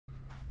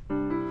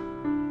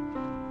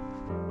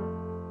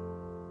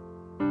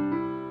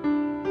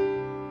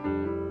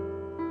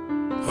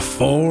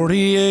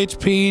40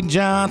 HP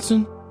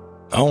Johnson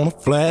on a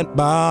flat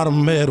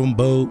bottom metal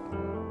boat.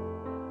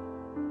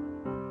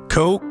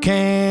 Coke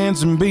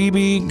cans and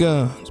BB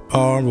guns,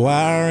 barbed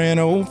wire and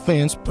old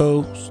fence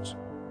posts.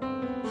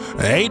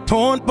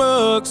 8-point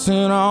bucks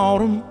in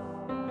autumn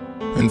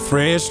and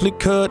freshly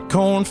cut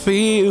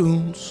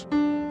cornfields.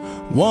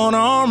 One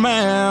arm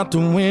out the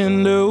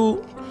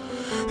window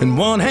and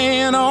one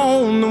hand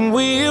on the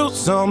wheel.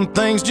 Some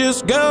things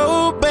just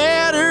go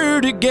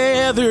better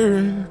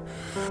together,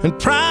 and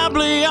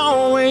probably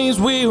always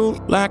will,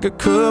 like a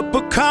cup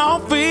of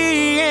coffee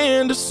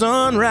and a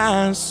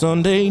sunrise,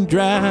 Sunday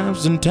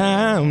drives and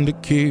time to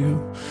kill.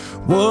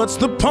 What's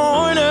the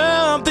point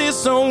of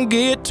this old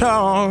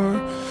guitar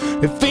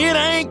if it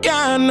ain't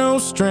got no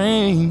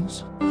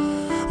strings?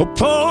 Or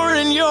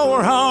pouring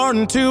your heart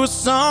into a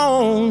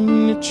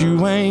song that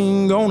you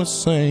ain't gonna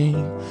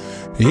sing.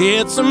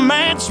 It's a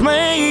match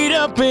made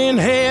up in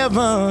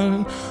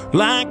heaven,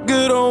 like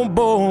good old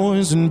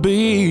boys and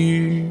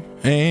beer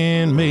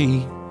and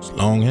me, as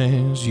long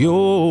as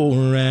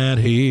you're right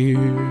here.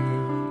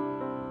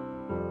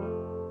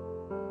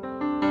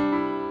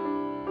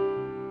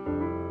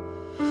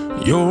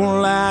 Your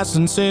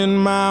license in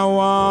my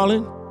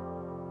wallet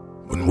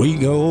when we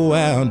go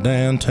out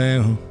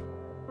downtown.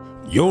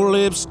 Your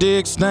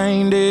lipstick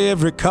stained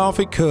every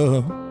coffee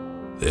cup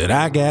that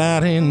I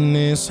got in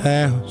this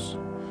house.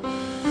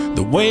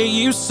 The way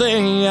you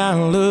say I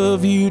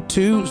love you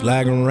too's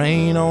like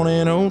rain on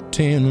an old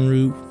tin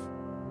roof.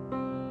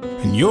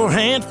 And your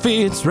hand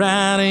fits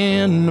right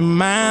into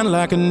mine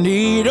like a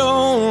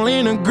needle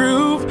in a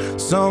groove.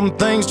 Some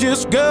things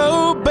just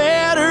go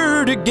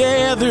better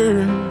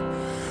together,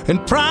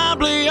 and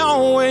probably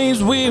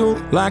always will,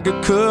 like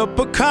a cup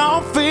of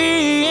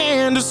coffee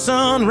and a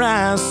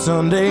sunrise,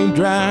 Sunday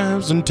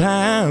drives and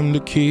time to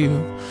kill.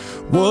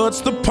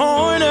 What's the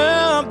point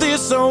of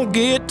this old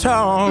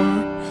guitar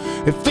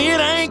if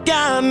it ain't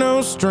got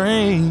no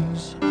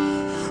strings?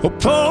 Or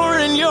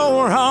pouring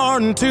your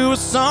heart into a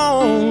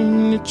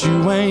song that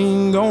you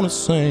ain't gonna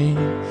sing.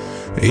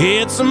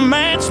 It's a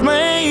match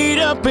made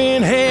up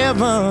in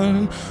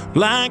heaven,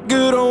 like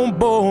good old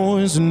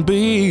boys and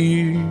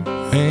beer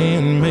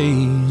and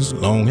me, as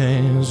long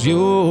as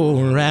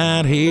you're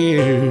right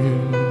here.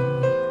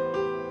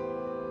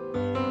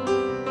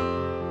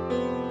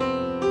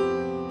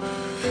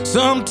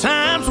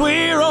 Sometimes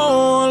we're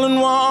oil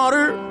and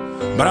water,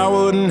 but I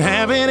wouldn't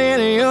have it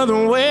any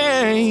other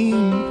way.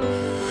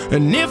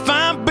 And if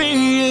I'm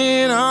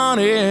being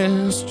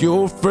honest,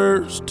 your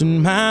first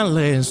and my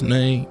last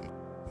name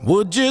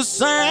would just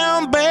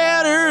sound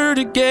better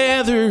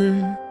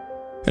together,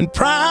 and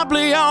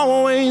probably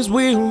always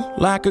will,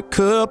 like a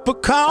cup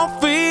of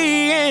coffee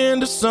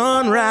and a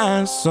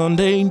sunrise,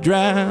 Sunday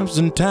drives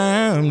and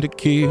time to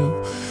kill.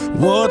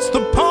 What's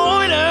the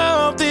point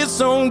of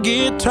this old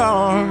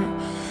guitar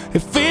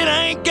if it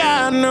ain't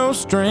got no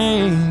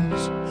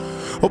strings?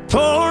 Or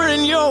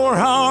pouring your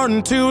heart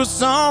into a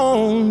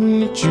song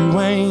that you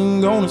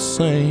ain't gonna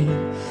sing.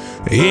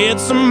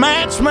 It's a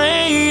match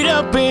made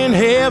up in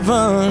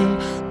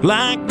heaven,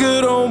 like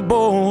good old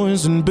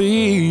boys and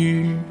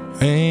beer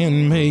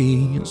and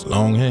me, as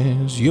long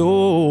as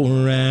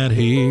you're right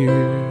here.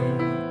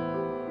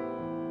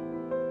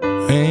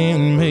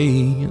 And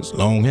me, as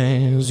long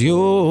as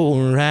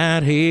you're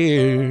right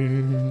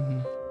here.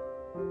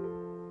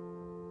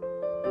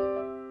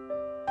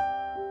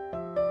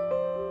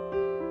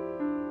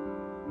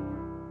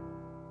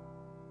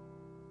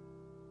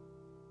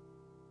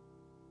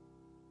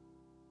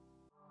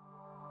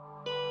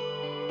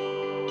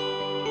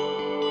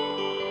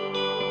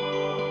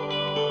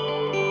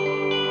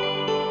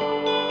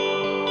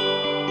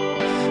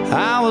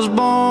 I was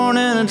born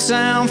in a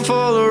town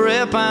full of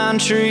red pine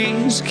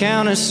trees.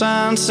 County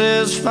sign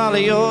says follow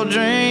your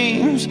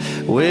dreams.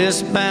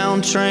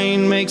 Westbound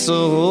train makes the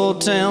whole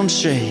town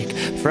shake.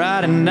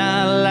 Friday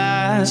night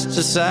lights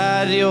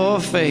decide your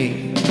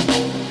fate.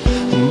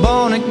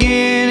 Born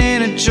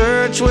again in a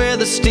church where